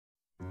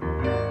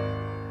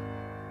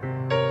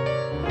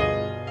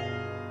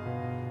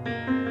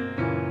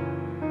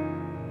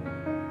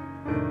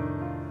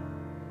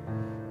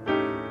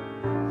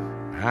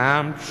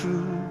I'm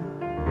true.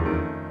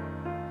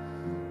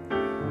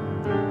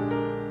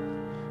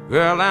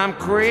 Girl, I'm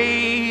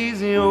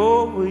crazy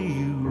over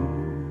you.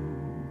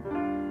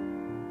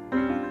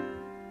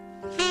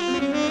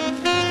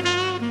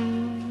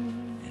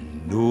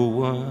 And no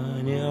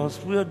one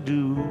else will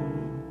do.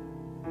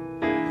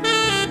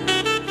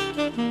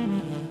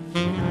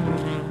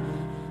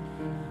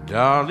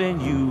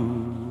 Darling,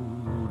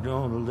 you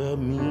don't love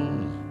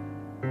me.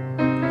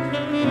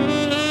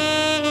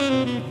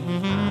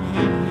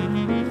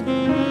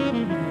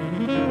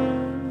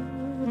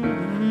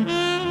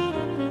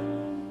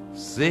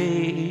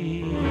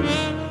 Say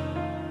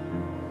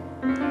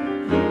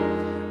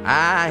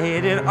I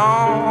had it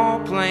all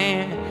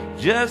planned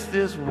just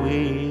this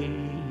way.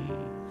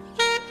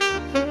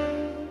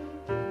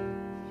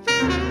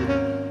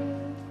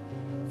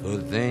 For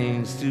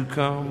things to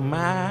come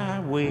my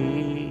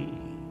way.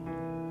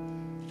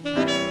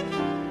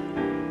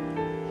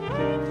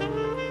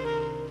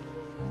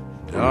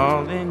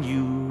 Darling,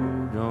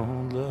 you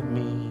don't love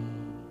me.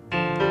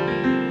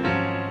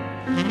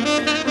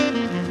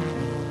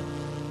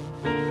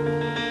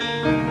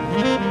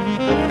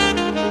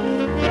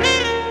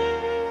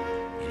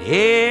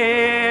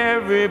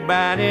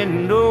 Everybody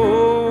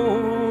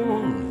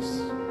knows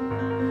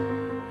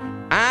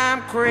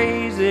I'm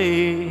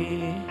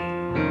crazy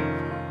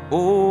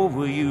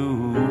over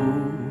you.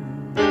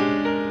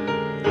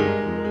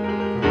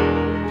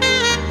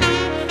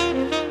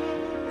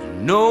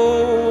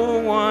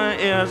 No one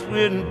else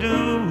wouldn't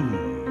do.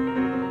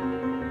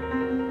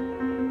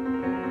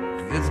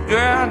 This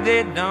girl,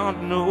 they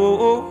don't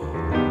know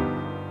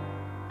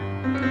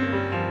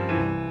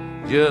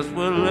just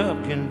what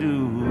love can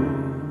do.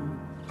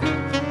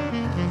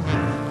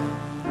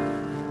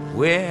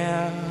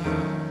 Well,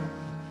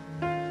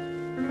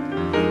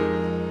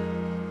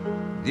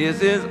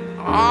 this is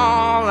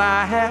all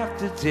I have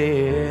to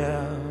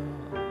tell.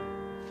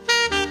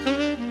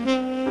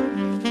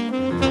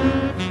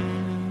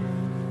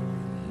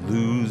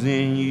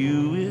 Losing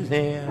you is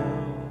hell.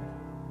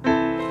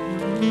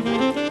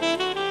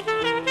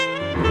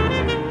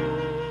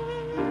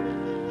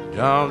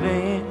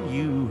 Darling,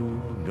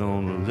 you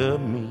don't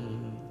love me.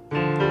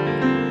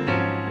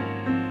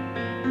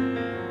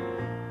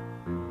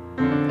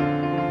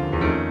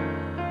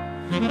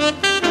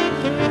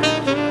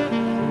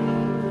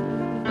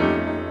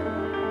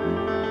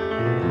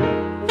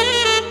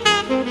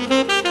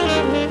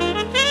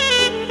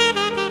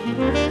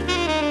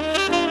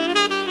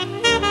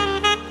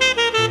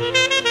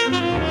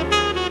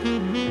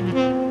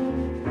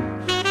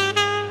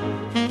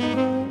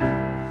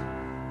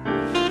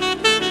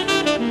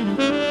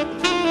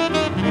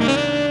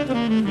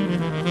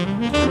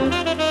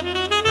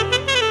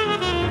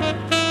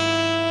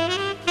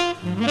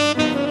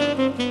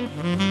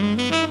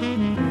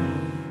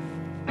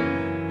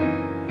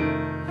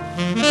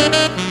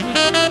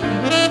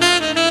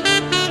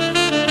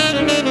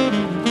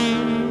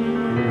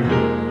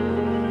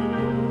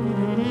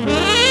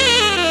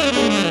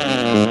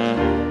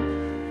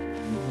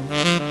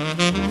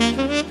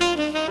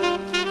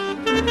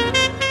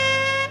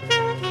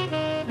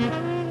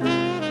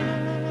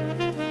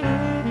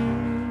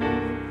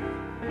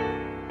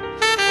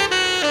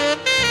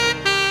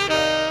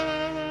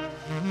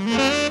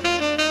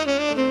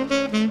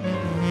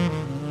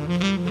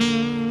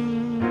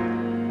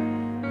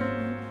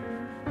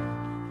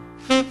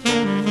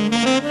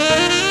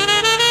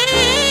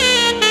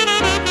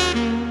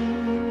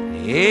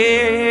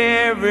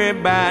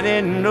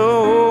 Everybody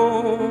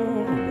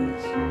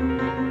knows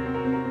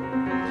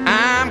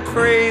I'm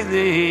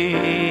crazy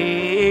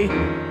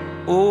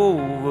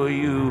over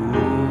you.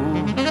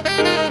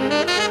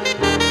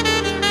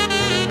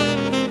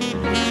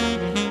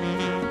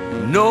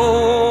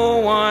 No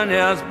one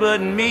else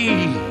but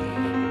me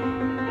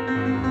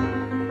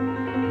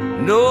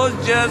knows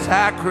just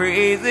how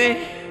crazy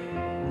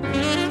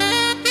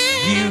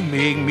you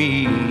make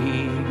me.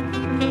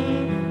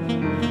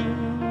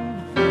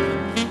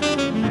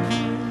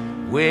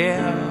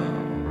 Well,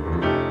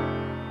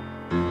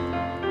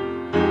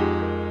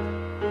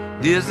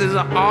 this is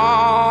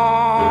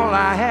all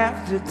I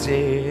have to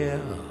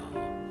tell.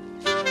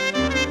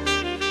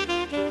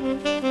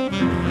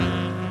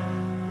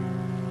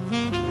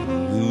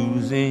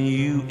 Losing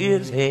you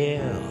is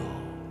hell.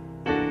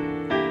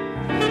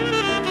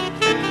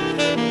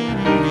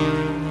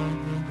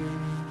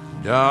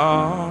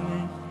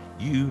 Darling,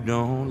 you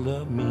don't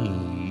love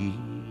me.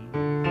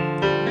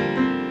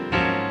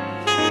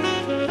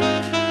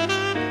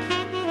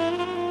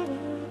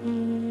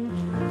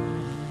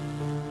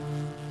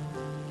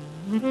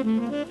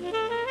 Mm-hmm.